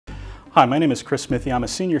Hi, my name is Chris Smithy. I'm a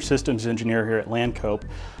senior systems engineer here at Lancope.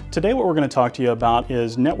 Today what we're going to talk to you about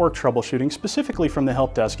is network troubleshooting, specifically from the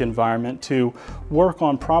help desk environment, to work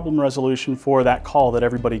on problem resolution for that call that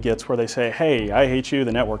everybody gets where they say, hey, I hate you,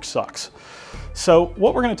 the network sucks. So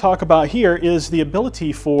what we're going to talk about here is the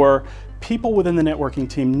ability for people within the networking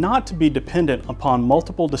team not to be dependent upon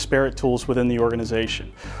multiple disparate tools within the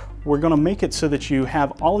organization. We're going to make it so that you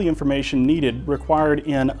have all the information needed required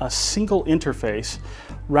in a single interface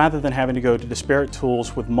rather than having to go to disparate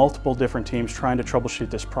tools with multiple different teams trying to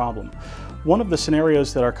troubleshoot this problem. One of the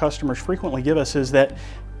scenarios that our customers frequently give us is that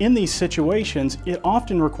in these situations, it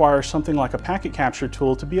often requires something like a packet capture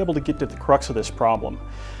tool to be able to get to the crux of this problem.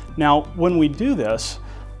 Now, when we do this,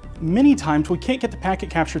 many times we can't get the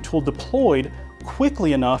packet capture tool deployed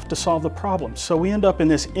quickly enough to solve the problem. So we end up in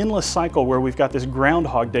this endless cycle where we've got this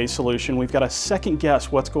Groundhog Day solution. We've got to second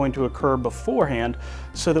guess what's going to occur beforehand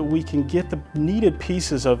so that we can get the needed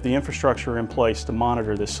pieces of the infrastructure in place to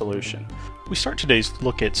monitor this solution. We start today's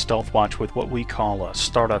look at StealthWatch with what we call a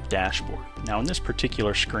startup dashboard. Now in this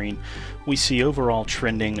particular screen, we see overall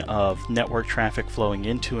trending of network traffic flowing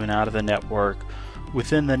into and out of the network,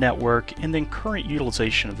 within the network, and then current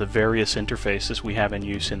utilization of the various interfaces we have in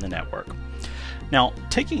use in the network. Now,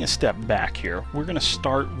 taking a step back here, we're going to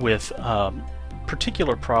start with a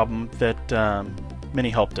particular problem that many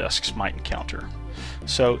help desks might encounter.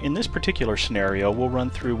 So in this particular scenario, we'll run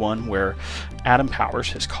through one where Adam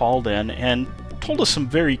Powers has called in and told us some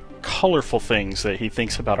very colorful things that he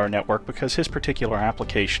thinks about our network because his particular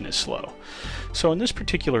application is slow. So in this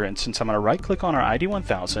particular instance, I'm going to right-click on our ID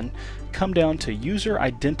 1000, come down to User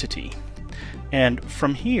Identity, and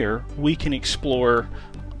from here we can explore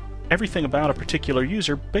everything about a particular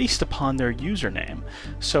user based upon their username.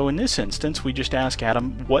 So in this instance, we just ask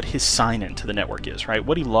Adam what his sign-in to the network is, right?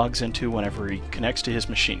 What he logs into whenever he connects to his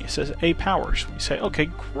machine. He says, A Powers. We say, okay,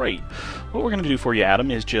 great. What we're going to do for you,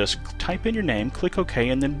 Adam, is just type in your name, click OK,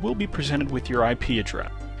 and then we'll be presented with your IP address.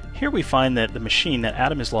 Here we find that the machine that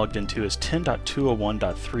Adam is logged into is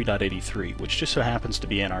 10.201.3.83, which just so happens to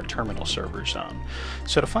be in our terminal server zone.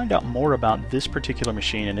 So to find out more about this particular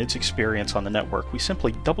machine and its experience on the network, we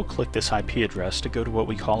simply double-click this IP address to go to what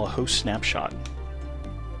we call a host snapshot.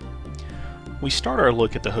 We start our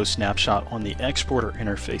look at the host snapshot on the Exporter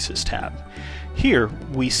Interfaces tab. Here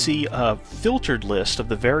we see a filtered list of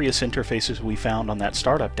the various interfaces we found on that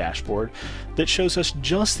startup dashboard that shows us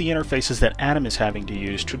just the interfaces that Adam is having to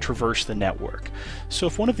use to traverse the network. So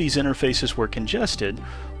if one of these interfaces were congested,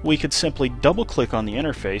 we could simply double-click on the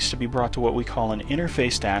interface to be brought to what we call an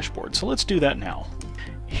interface dashboard. So let's do that now.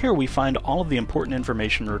 Here we find all of the important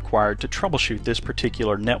information required to troubleshoot this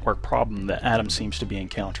particular network problem that Adam seems to be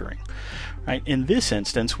encountering. Right, in this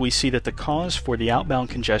instance, we see that the cause for the outbound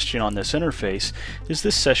congestion on this interface is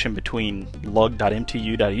this session between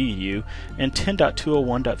lug.mtu.edu and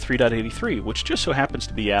 10.201.3.83, which just so happens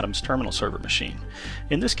to be Adam's terminal server machine.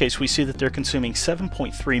 In this case, we see that they're consuming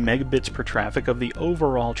 7.3 megabits per traffic of the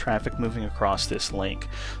overall traffic moving across this link.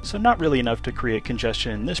 So not really enough to create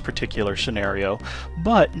congestion in this particular scenario,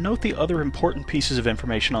 but note the other important pieces of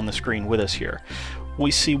information on the screen with us here. We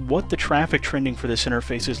see what the traffic trending for this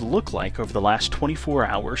interface look like over the last 24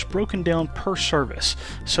 hours broken down per service.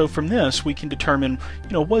 So from this we can determine,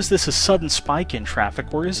 was this a sudden spike in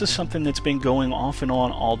traffic, or is this something that's been going off and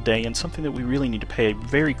on all day and something that we really need to pay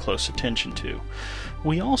very close attention to.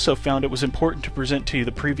 We also found it was important to present to you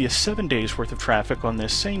the previous 7 days worth of traffic on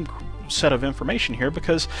this same set of information here,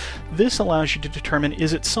 because this allows you to determine,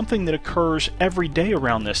 is it something that occurs every day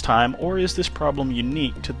around this time, or is this problem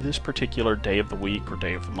unique to this particular day of the week or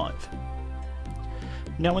day of the month?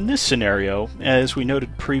 Now in this scenario, as we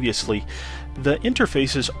noted previously, the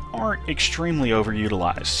interfaces aren't extremely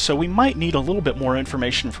overutilized, so we might need a little bit more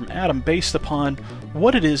information from Adam based upon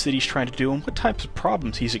what it is that he's trying to do and what types of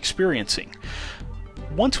problems he's experiencing.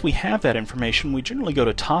 Once we have that information, we generally go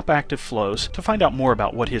to Top Active Flows to find out more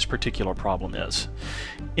about what his particular problem is.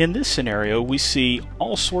 In this scenario, we see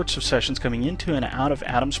all sorts of sessions coming into and out of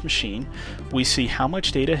Adam's machine. We see how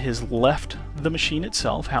much data has left the machine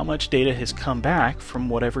itself, how much data has come back from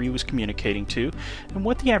whatever he was communicating to, and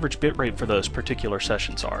what the average bit rate for those particular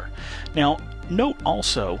sessions are. Now, note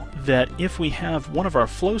also that if we have one of our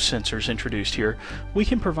flow sensors introduced here, we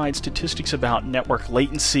can provide statistics about network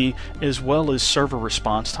latency as well as server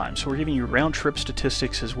response time. So we're giving you round-trip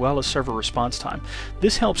statistics as well as server response time.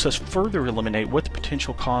 This helps us further eliminate what the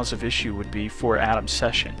potential cause of issue would be for Adam's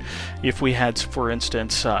session. If we had, for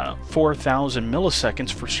instance, 4,000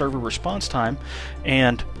 milliseconds for server response time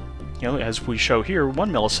and as we show here,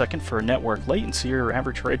 1 millisecond for network latency or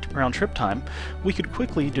average round trip time, we could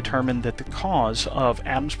quickly determine that the cause of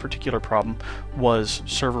Adam's particular problem was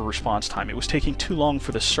server response time. It was taking too long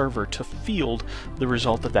for the server to field the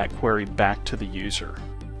result of that query back to the user.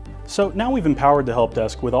 So now we've empowered the help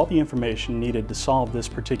desk with all the information needed to solve this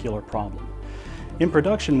particular problem. In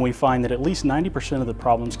production, we find that at least 90% of the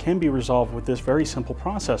problems can be resolved with this very simple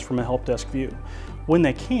process from a help desk view. When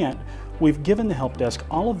they can't, we've given the help desk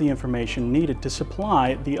all of the information needed to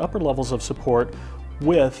supply the upper levels of support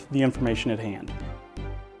with the information at hand.